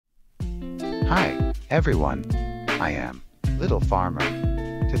Hi, everyone. I am Little Farmer.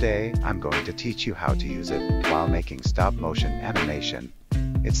 Today, I'm going to teach you how to use it while making stop-motion animation.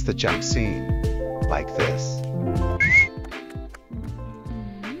 It's the jump scene, like this.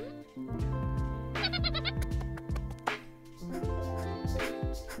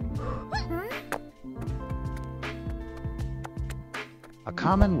 A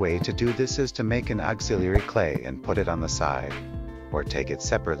common way to do this is to make an auxiliary clay and put it on the side, or take it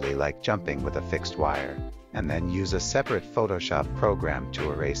separately like jumping with a fixed wire, and then use a separate Photoshop program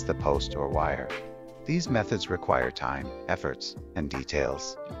to erase the post or wire. These methods require time, efforts, and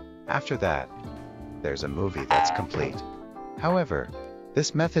details. After that, there's a movie that's complete. However,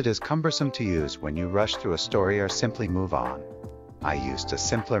 this method is cumbersome to use when you rush through a story or simply move on. I used a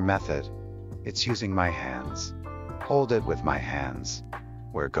simpler method. It's using my hands. Hold it with my hands.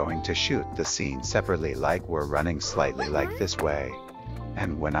 We're going to shoot the scene separately, like we're running slightly like this way.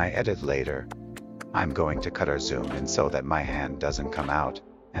 And when I edit later, I'm going to cut or zoom in so that my hand doesn't come out,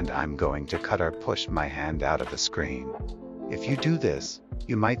 and I'm going to cut or push my hand out of the screen. If you do this,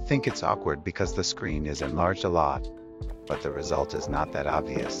 you might think it's awkward because the screen is enlarged a lot, but the result is not that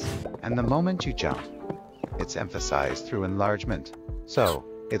obvious. And the moment you jump, it's emphasized through enlargement, so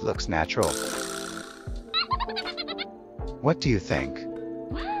it looks natural. What do you think?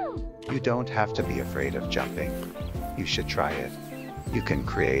 You don't have to be afraid of jumping. You should try it. You can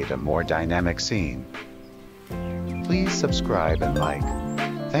create a more dynamic scene. Please subscribe and like.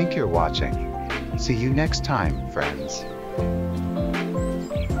 Thank you for watching. See you next time, friends.